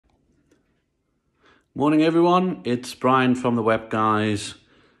Morning everyone, it's Brian from the Web Guys.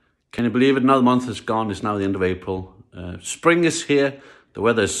 Can you believe it? Another month is gone. It's now the end of April. Spring is here. The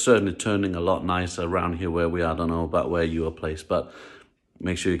weather is certainly turning a lot nicer around here where we are. I don't know about where you are placed, but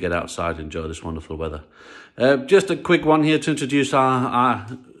make sure you get outside and enjoy this wonderful weather. Just a quick one here to introduce our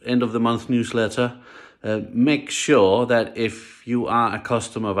end of the month newsletter. Make sure that if you are a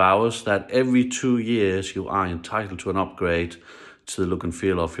customer of ours, that every 2 years you are entitled to an upgrade to the look and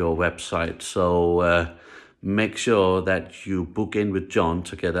feel of your website. So make sure that you book in with John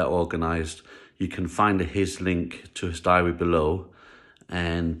to get that organized. You can find his link to his diary below.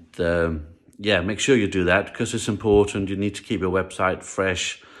 And make sure you do that because it's important. You need to keep your website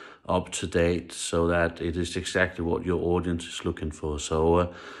fresh, up to date, so that it is exactly what your audience is looking for.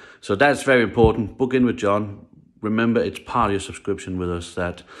 So that's very important. Book in with John. Remember, it's part of your subscription with us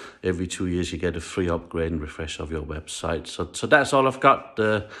that every 2 years you get a free upgrade and refresh of your website. So that's all I've got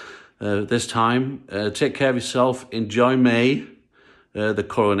this time. Take care of yourself. Enjoy May, the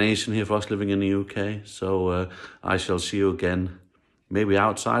coronation here for us living in the UK. So I shall see you again, maybe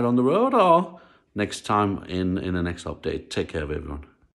outside on the road or next time in the next update. Take care of everyone.